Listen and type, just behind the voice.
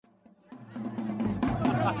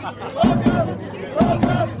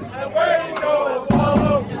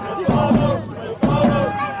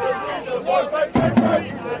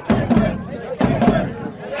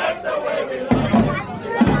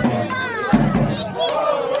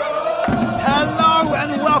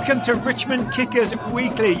Welcome to Richmond Kickers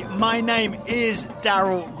Weekly. My name is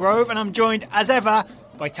Daryl Grove, and I'm joined, as ever,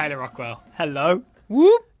 by Taylor Rockwell. Hello.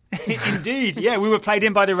 Whoop. Indeed, yeah, we were played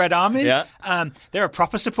in by the Red Army. Yeah. They're a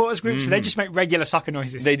proper supporters group, so they just make regular soccer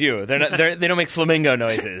noises. They do. They don't make flamingo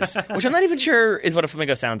noises, which I'm not even sure is what a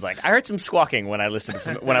flamingo sounds like. I heard some squawking when I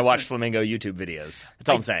watched flamingo YouTube videos. That's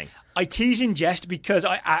all I'm saying. I tease in jest because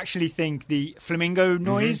I actually think the flamingo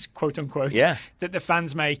noise, quote unquote, that the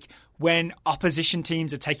fans make when opposition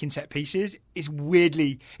teams are taking set pieces is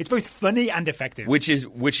weirdly, it's both funny and effective. Which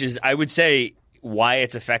is, I would say, why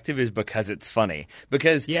it's effective is because it's funny.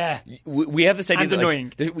 Because we have this idea and that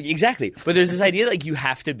annoying. Exactly. But there's this idea like you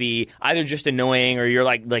have to be either just annoying or you're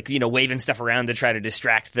like waving stuff around to try to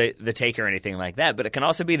distract the taker or anything like that. But it can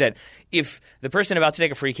also be that if the person about to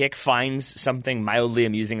take a free kick finds something mildly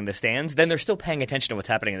amusing in the stands, then they're still paying attention to what's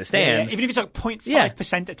happening in the stands. Yeah. Even if it's like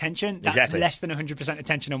 0.5% attention, that's less than 100%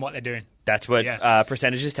 attention on what they're doing. That's what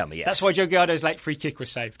percentages tell me, yes. That's why Joe Gallardo's late free kick was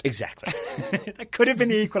saved. Exactly. That could have been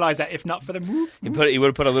the equaliser if not for the whoop. He would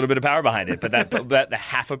have put a little bit of power behind it, but that the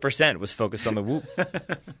 0.5% was focused on the whoop.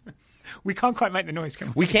 We can't quite make the noise, can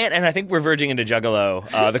we? We can't, and I think we're verging into Juggalo,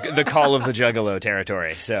 the call of the Juggalo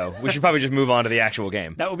territory. So we should probably just move on to the actual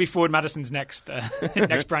game. That will be Forward Madison's next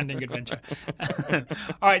branding adventure.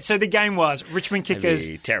 All right, so the game was Richmond Kickers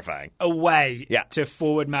terrifying away to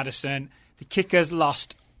Forward Madison. The Kickers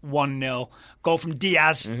lost 1-0. Goal from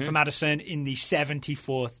Diaz for Madison in the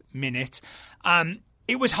 74th minute.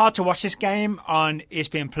 It was hard to watch this game on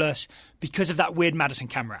ESPN Plus because of that weird Madison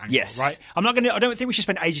camera angle, right? I don't think we should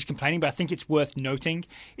spend ages complaining, but I think it's worth noting.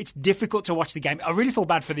 It's difficult to watch the game. I really feel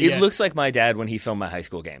bad for the... It looks like my dad when he filmed my high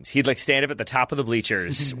school games. He'd stand up at the top of the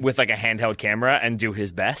bleachers with a handheld camera and do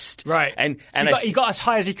his best. Right. He got as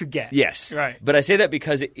high as he could get. Yes. Right. But I say that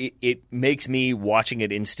because it makes me watching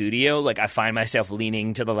it in studio, I find myself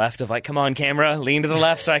leaning to the left of come on camera, lean to the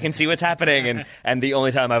left so I can see what's happening. And the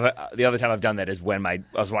other time I've done that is when I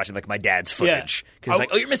was watching my dad's footage. Because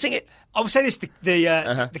it's you're missing it. I will say this,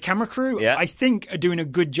 the camera crew, I think, are doing a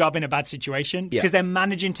good job in a bad situation because they're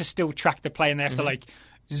managing to still track the play and they have to,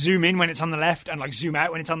 zoom in when it's on the left and, zoom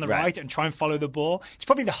out when it's on the right and try and follow the ball. It's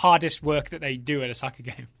probably the hardest work that they do at a soccer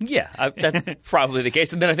game. Yeah, that's probably the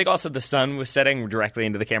case. And then I think also the sun was setting directly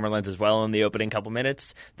into the camera lens as well in the opening couple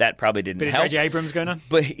minutes. That probably didn't help. Bit of J.J. Abrams going on?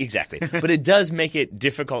 Exactly. But it does make it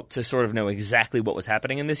difficult to sort of know exactly what was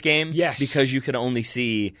happening in this game. Yes. Because you can only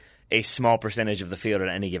see a small percentage of the field at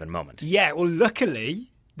any given moment. Yeah, well, luckily,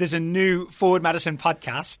 there's a new Forward Madison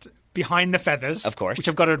podcast, Behind the Feathers. Of course. Which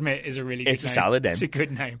I've got to admit is a really good name. It's a solid name. It's a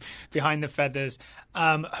good name. Behind the Feathers,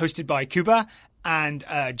 hosted by Kuba and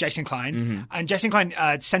Jason Klein. And Jason Klein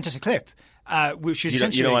sent us a clip, which is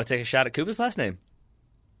essentially... You don't want to take a shot at Kuba's last name?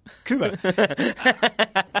 Kuba.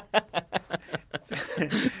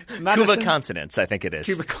 Kuba Consonants, I think it is.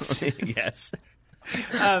 Kuba Consonants. Yes.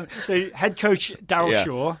 So head coach Daryl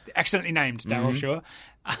Shaw, excellently named Daryl Shaw,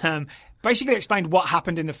 basically explained what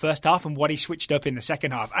happened in the first half and what he switched up in the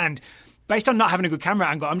second half. And based on not having a good camera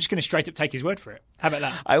angle, I'm just going to straight up take his word for it. How about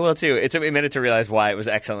that? I will too. It took me a minute to realize why it was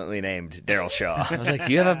excellently named Daryl Shaw. I was like,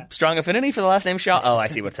 do you have a strong affinity for the last name Shaw? Oh, I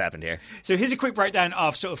see what's happened here. So here's a quick breakdown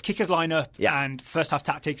of sort of Kickers lineup and first half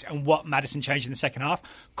tactics and what Madison changed in the second half,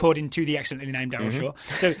 according to the excellently named Daryl Shaw.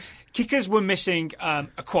 So Kickers were missing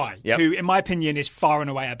Akwai, who, in my opinion, is far and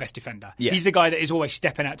away our best defender. Yeah. He's the guy that is always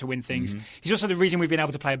stepping out to win things. He's also the reason we've been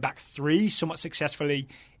able to play a back three somewhat successfully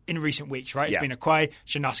in recent weeks, right? It's been Akwai,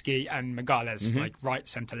 Shanosky, and Megales, right,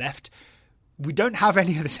 centre, left. We don't have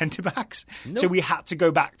any other centre-backs, so we had to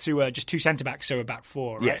go back to just two centre-backs, so a back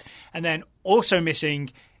four, right? Yes. And then also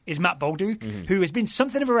missing is Matt Bolduc, who has been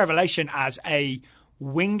something of a revelation as a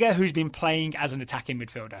winger who's been playing as an attacking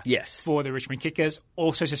midfielder for the Richmond Kickers,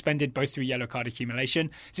 also suspended both through yellow card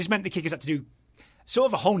accumulation. So this meant the Kickers had to do sort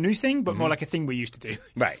of a whole new thing, but more like a thing we used to do.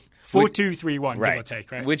 Right. 4-2-3-1, give or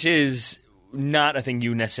take, right? Which is not a thing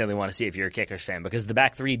you necessarily want to see if you're a Kickers fan, because the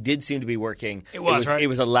back three did seem to be working. It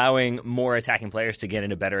was allowing more attacking players to get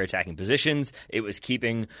into better attacking positions. It was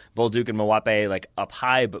keeping Bolduc and Mwape up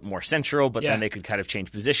high but more central, but then they could kind of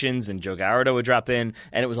change positions and Joe Gallardo would drop in,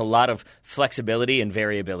 and it was a lot of flexibility and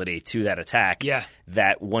variability to that attack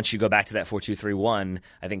that once you go back to that 4-2-3-1,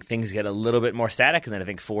 I think things get a little bit more static, and then I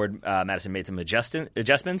think forward Madison made some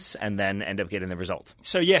adjustments and then end up getting the result.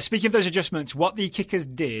 So, yeah, speaking of those adjustments, what the kickers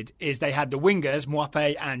did is they had the wingers,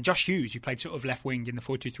 Mwape and Josh Hughes, who played sort of left wing in the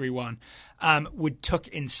 4-2-3-1, would tuck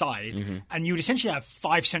inside, and you would essentially have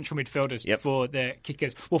 5 central midfielders for the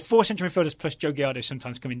kickers. Well, 4 central midfielders plus Joe Gallardo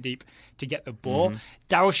sometimes coming deep to get the ball.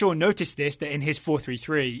 Daryl Shaw noticed this, that in his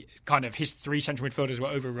 4-3-3, kind of his 3 central midfielders were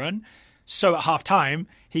overrun. So at half-time,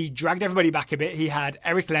 he dragged everybody back a bit. He had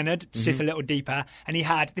Eric Leonard sit a little deeper, and he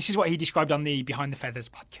had, this is what he described on the Behind the Feathers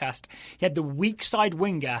podcast, he had the weak side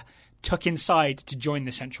winger tuck inside to join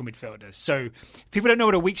the central midfielders. So if people don't know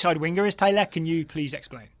what a weak side winger is, Taylor, can you please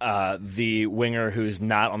explain? The winger who's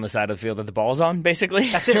not on the side of the field that the ball's on, basically.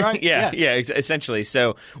 That's it, right? yeah, essentially.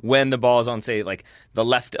 So when the ball's on, say, like the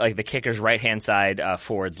left, like the kicker's right-hand side,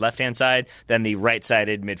 forward's left-hand side, then the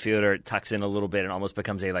right-sided midfielder tucks in a little bit and almost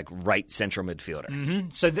becomes a like right central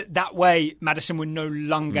midfielder. So that way, Madison were no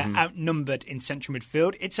longer outnumbered in central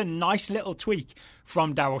midfield. It's a nice little tweak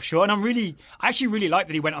from Daryl Shaw, and I actually really like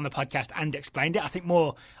that he went on the podcast and explained it. I think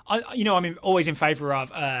more, I'm always in favour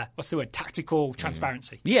of what's the word, tactical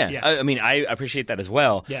transparency. Yeah. I mean, I appreciate that as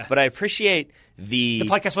well. Yeah. But I appreciate the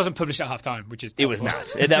podcast wasn't published at halftime, which is helpful. It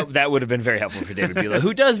was not. That would have been very helpful for David Bula,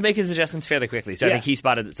 who does make his adjustments fairly quickly. So I think he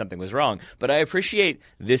spotted that something was wrong. But I appreciate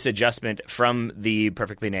this adjustment from the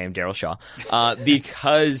perfectly named Daryl Shaw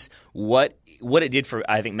because what it did for,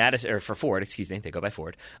 I think, Madison, or for Ford, they go by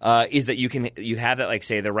Ford, is that you have that, like,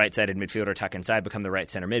 say, the right-sided midfielder tuck inside, become the right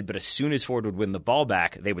center mid, but as soon as Ford would win the ball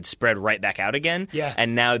back, they would spread right back out again. Yeah.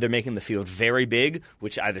 And now they're making the field very big,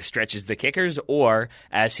 which either stretches the kickers or,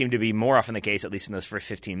 as seemed to be more often the case, at least in those first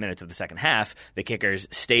 15 minutes of the second half, the kickers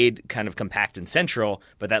stayed kind of compact and central,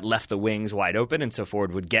 but that left the wings wide open, and so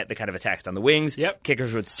Ford would get the kind of attacks down the wings. Yep.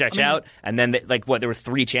 Kickers would stretch out, and then, there were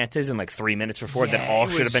 3 chances in, 3 minutes for Ford that all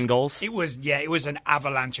should have been goals. It was an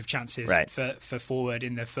avalanche of chances for Forward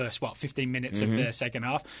in the first 15 minutes of the second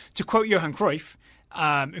half. To quote Johan Cruyff,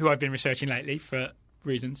 who I've been researching lately for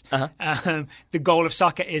reasons, the goal of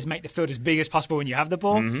soccer is make the field as big as possible when you have the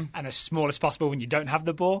ball and as small as possible when you don't have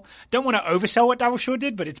the ball. Don't want to oversell what Daryl Shaw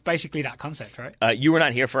did, but it's basically that concept, right? You were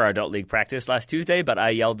not here for our adult league practice last Tuesday, but I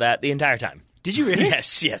yelled that the entire time. Did you really?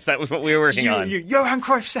 Yes, that was what we were working on. Johan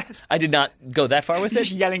Cruyff said. I did not go that far with it.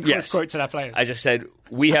 Just yelling Cruyff quotes at our players. I just said,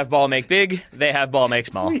 we have ball make big, they have ball make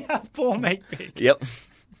small. We have ball make big. Yep.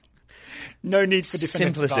 No need for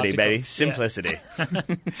definitive simplicity, articles. Baby. Simplicity.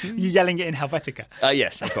 You're yelling it in Helvetica.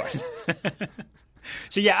 Yes, of course.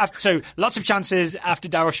 So lots of chances after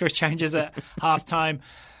Daryl Shaw's changes at halftime.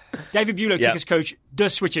 David Bula, kickers coach,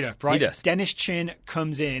 does switch it up, right? He does. Dennis Chin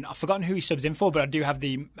comes in. I've forgotten who he subs in for, but I do have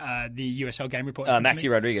the USL game report.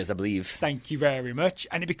 Maxi Rodriguez, I believe. Thank you very much.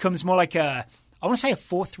 And it becomes more like I want to say a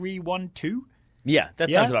 4-3-1-2. Yeah, that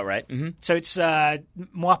sounds about right. Mm-hmm. So it's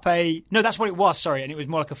Mwape. No, that's what it was, sorry. And it was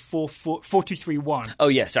more like a 4-2-3-1. Oh,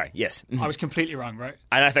 yeah, sorry. Yes. Mm-hmm. I was completely wrong, right?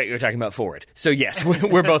 And I thought you were talking about Forward. So, yes,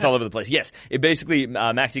 we're both all over the place. Yes, it basically,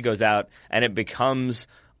 Maxi goes out and it becomes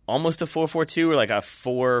almost a 4-4-2 or like a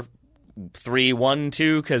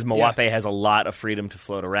 4-3-1-2 because Mwape has a lot of freedom to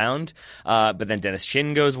float around. But then Dennis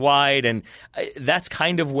Chin goes wide, and that's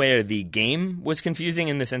kind of where the game was confusing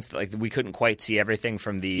in the sense that we couldn't quite see everything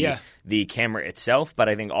from the camera itself. But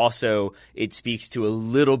I think also it speaks to a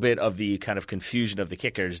little bit of the kind of confusion of the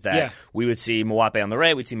kickers that we would see Mwape on the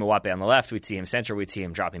right, we'd see Mwape on the left, we'd see him central, we'd see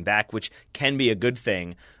him dropping back, which can be a good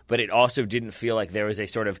thing. But it also didn't feel like there was a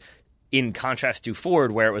sort of, in contrast to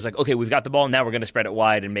Ford, where it was like, okay, we've got the ball, now we're going to spread it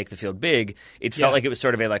wide and make the field big. It felt like it was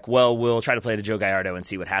sort of we'll try to play to Joe Gallardo and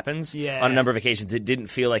see what happens. Yeah. On a number of occasions, it didn't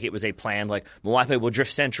feel like it was a plan, like Mwape will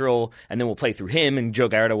drift central, and then we'll play through him, and Joe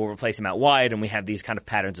Gallardo will replace him out wide, and we have these kind of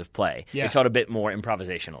patterns of play. Yeah. It felt a bit more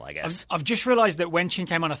improvisational, I guess. I've just realised that when Chin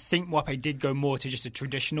came on, I think Mwape did go more to just a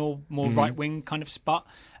traditional, more right-wing kind of spot.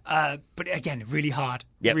 But again, really hard.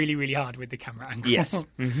 Yep. Really, really hard with the camera angle. Yes.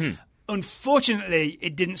 Mm-hmm. Unfortunately,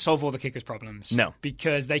 it didn't solve all the kickers' problems. No.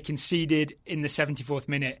 Because they conceded in the 74th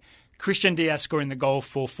minute. Christian Diaz scoring the goal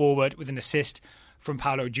for Forward with an assist from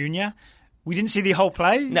Paulo Jr. We didn't see the whole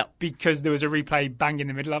play. No. Because there was a replay bang in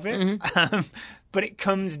the middle of it. But it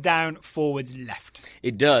comes down Forward's left.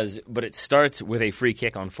 It does, but it starts with a free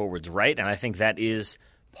kick on Forward's right, and I think that is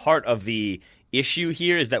part of the issue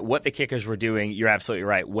here is that what the kickers were doing, you're absolutely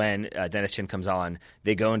right, when Dennis Chin comes on,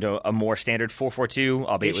 they go into a more standard 4-4-2,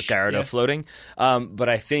 albeit with Gallardo floating. But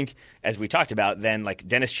I think, as we talked about, then like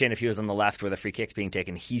Dennis Chin, if he was on the left where the free kick's being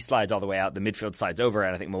taken, he slides all the way out, the midfield slides over,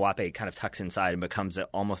 and I think Mwape kind of tucks inside and becomes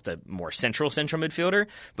almost a more central midfielder.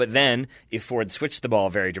 But then, if Ford switched the ball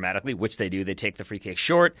very dramatically, which they do, they take the free kick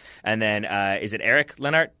short, and then is it Eric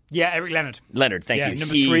Leonard Yeah, Eric Leonard. Leonard, thank you.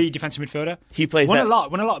 Number 3 defensive midfielder. He plays won a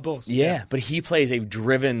lot of balls. Yeah, but he plays a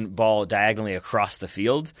driven ball diagonally across the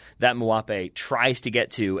field that Mwape tries to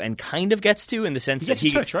get to and kind of gets to in the sense that he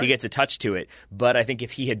gets a touch to it. But I think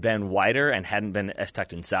if he had been wider and hadn't been as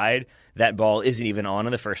tucked inside, that ball isn't even on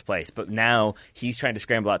in the first place. But now he's trying to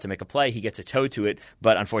scramble out to make a play. He gets a toe to it,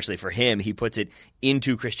 but unfortunately for him, he puts it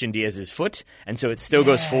into Christian Diaz's foot, and so it still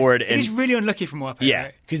goes forward. And it is really unlucky from Mwape.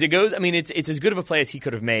 Yeah, because it goes. I mean, it's as good of a play as he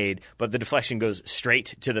could have made, but the deflection goes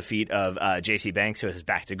straight to the feet of J.C. Banks, who has his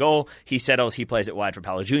back to goal. He settles. He plays it wide for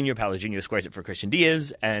Paulo Jr. Paulo Jr. squares it for Christian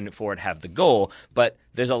Diaz, and Forward have the goal. But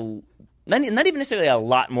there's not even necessarily a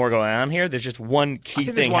lot more going on here. There's just one key thing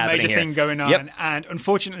happening here. There's one major thing going on, and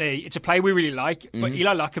unfortunately, it's a play we really like, but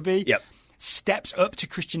Eli Lockerbie steps up to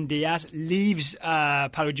Christian Diaz, leaves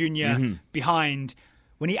Paulo Jr. behind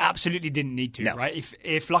when he absolutely didn't need to, right?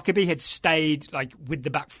 If Lockerbie had stayed with the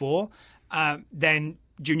back four, then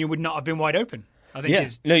Jr. would not have been wide open. I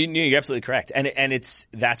think you're absolutely correct, and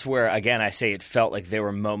that's where again I say it felt like there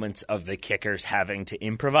were moments of the kickers having to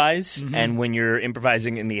improvise, and when you're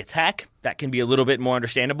improvising in the attack, that can be a little bit more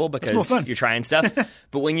understandable because you're trying stuff.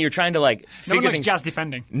 But when you're trying to figure things, Jazz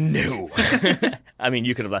defending. No, I mean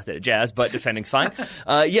you could have left it at Jazz, but defending's fine.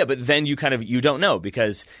 But then you you don't know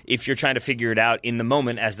because if you're trying to figure it out in the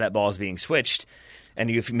moment as that ball is being switched, and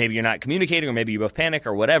maybe you're not communicating, or maybe you both panic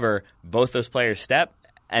or whatever, both those players step.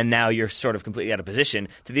 And now you're sort of completely out of position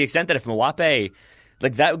to the extent that if Mwape,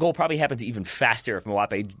 that goal probably happens even faster if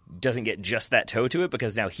Mwape doesn't get just that toe to it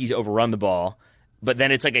because now he's overrun the ball. But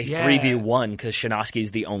then it's like a 3v1 because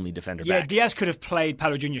Shinovsky's the only defender back. Yeah, Diaz could have played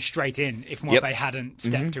Paulo Jr. straight in if Mwape hadn't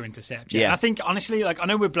stepped to intercept. Yeah. And I think, honestly, I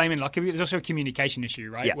know we're blaming Lockerbie, there's also a communication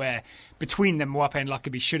issue, right? Yeah. Where between them, Mwape and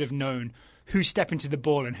Lockerbie should have known who's stepping to the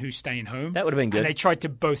ball and who's staying home. That would have been good. And they tried to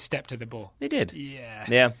both step to the ball. They did.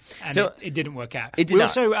 Yeah. And so it didn't work out. It did not.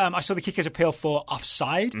 Also, I saw the kickers appeal for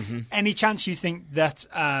offside. Any chance you think that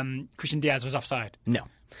Christian Diaz was offside? No.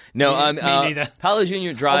 Me neither. Paulo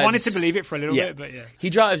Jr. drives. I wanted to believe it for a little bit, but he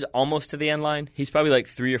drives almost to the end line. He's probably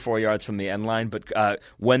 3 or 4 yards from the end line, but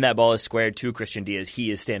when that ball is squared to Christian Diaz, he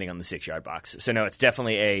is standing on the 6-yard box. So no, it's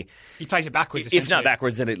definitely he plays it backwards. If not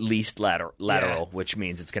backwards, then at least lateral, which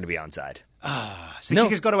means it's going to be onside. So the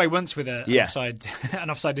kickers got away once with an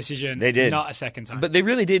offside decision. They did. Not a second time. But they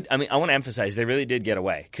really did. I mean, I want to emphasize, they really did get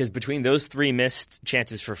away. Because between those 3 missed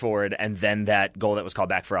chances for Forward and then that goal that was called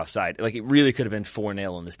back for offside, it really could have been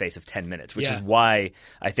 4-0 in the space of 10 minutes, which is why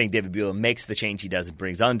I think David Beulah makes the change he does and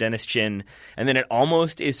brings on Dennis Chin. And then it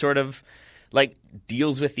almost is sort of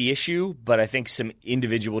deals with the issue, but I think some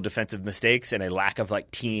individual defensive mistakes and a lack of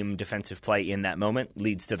team defensive play in that moment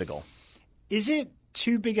leads to the goal. Is it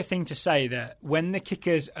too big a thing to say that when the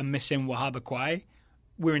kickers are missing Wahab Akwai,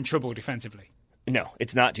 we're in trouble defensively? No,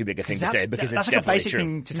 it's not too big a thing to say because that's it's a basic true.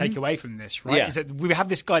 Thing to take away from this, right? Is that we have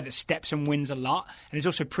this guy that steps and wins a lot, and is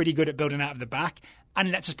also pretty good at building out of the back,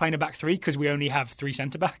 and lets us play in a back 3 because we only have 3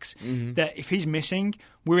 centre backs. That if he's missing,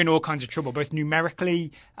 we're in all kinds of trouble, both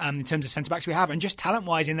numerically in terms of centre backs we have, and just talent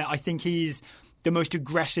wise. In that, I think he's the most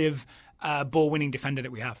aggressive ball winning defender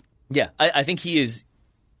that we have. Yeah, I think he is.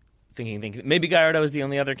 Thinking. Maybe Gallardo is the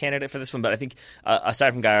only other candidate for this one, but I think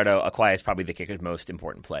aside from Gallardo, Akwai is probably the kicker's most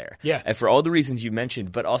important player. Yeah. And for all the reasons you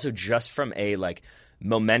mentioned, but also just from a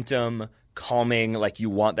momentum, calming, you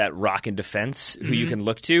want that rock in defense who you can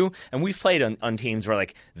look to. And we've played on teams where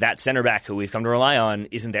that center back who we've come to rely on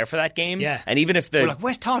isn't there for that game. Yeah. And even if we're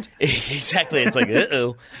where's Todd? Exactly. It's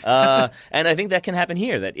uh-oh. And I think that can happen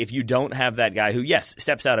here, that if you don't have that guy who, yes,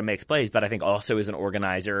 steps out and makes plays, but I think also is an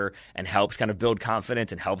organizer and helps kind of build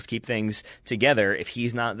confidence and helps keep things together, if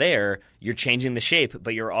he's not there, you're changing the shape,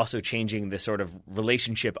 but you're also changing the sort of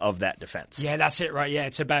relationship of that defense. Yeah, that's it, right? Yeah,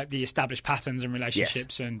 it's about the established patterns and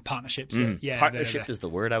relationships and partnerships. Partnership is the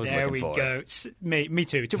word I was looking for. There we go. Me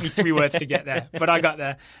too. It took me 3 words to get there, but I got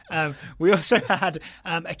there. We also had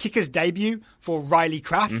a kicker's debut for Riley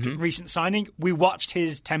Kraft, recent signing. We watched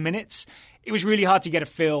his 10 minutes. It was really hard to get a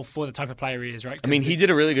feel for the type of player he is, right? I mean, he did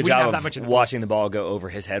a really good job of watching the ball go over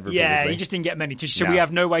his head repeatedly. Yeah, he just didn't get many. So we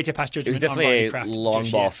have no way to pass judgment on Riley Kraft. It was definitely a long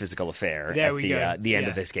ball physical affair at the end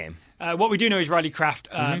of this game. What we do know is Riley Kraft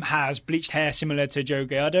has bleached hair similar to Joe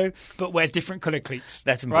Gallardo, but wears different coloured cleats.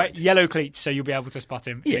 That's important. Right? Yellow cleats, so you'll be able to spot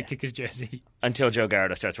him in a kicker's jersey. Until Joe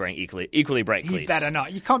Gallardo starts wearing equally bright cleats. He better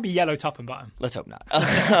not. You can't be yellow top and bottom. Let's hope not.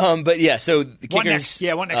 But yeah, so the kickers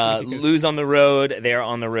what next for the kickers? lose on the road. They're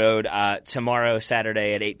on the road tomorrow,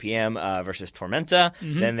 Saturday at 8 p.m. Versus Tormenta.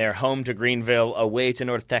 Then they're home to Greenville, away to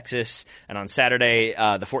North Texas. And on Saturday,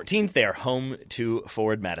 the 14th, they are home to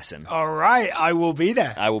Forward Madison. All right, I will be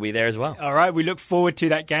there. I will be there as well. All right, we look forward to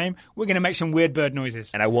that game. We're going to make some weird bird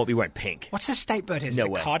noises. And I won't be wearing pink. What's the state bird? Is No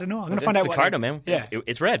it way. a cardinal? I'm going to find out what. The cardinal, man. Yeah.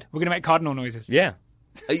 It's red. We're going to make cardinal noises. Yeah.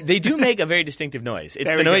 They do make a very distinctive noise. It's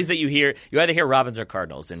the noise that you hear. You either hear robins or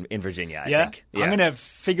cardinals in Virginia, I think. Yeah. I'm going to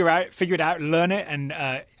figure it out, learn it,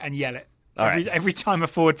 and yell it. Every time a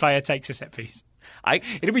forward player takes a set piece.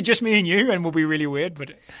 It'll be just me and you, and we'll be really weird,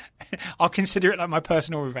 but I'll consider it like my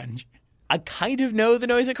personal revenge. I kind of know the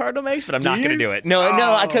noise a cardinal makes, but I'm not going to do it. No,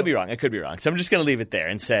 I could be wrong. So I'm just going to leave it there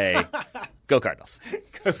and say, go Cardinals.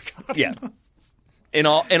 Go Cardinals. Yeah. In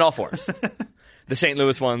all forms. The St.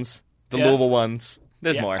 Louis ones, the Louisville ones.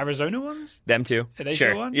 There's more. Arizona ones? Them too. Are they sure.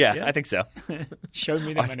 still one? Yeah, I think so. Show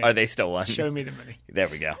me the money. Are they still one? Show me the money. There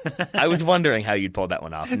we go. I was wondering how you'd pull that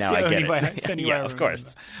one off. Now I get it. It's the only way yeah, I of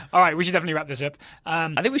course. All right, we should definitely wrap this up.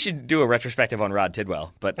 I think we should do a retrospective on Rod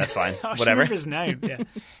Tidwell, but that's fine. I should Whatever. remember his name. Yeah.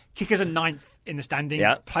 Kickers are 9th in the standings.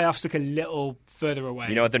 Yeah. Playoffs look a little further away.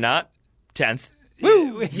 You know what they're not? 10th.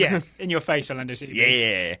 Woo! Yeah, in your face, Orlando City.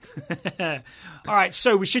 Yeah. All right,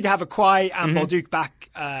 so we should have Akwai and Bolduc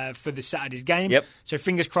back for the Saturday's game. Yep. So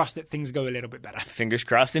fingers crossed that things go a little bit better. Fingers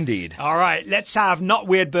crossed indeed. All right, let's have not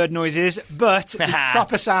weird bird noises, but the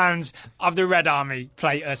proper sounds of the Red Army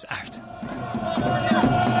play us out.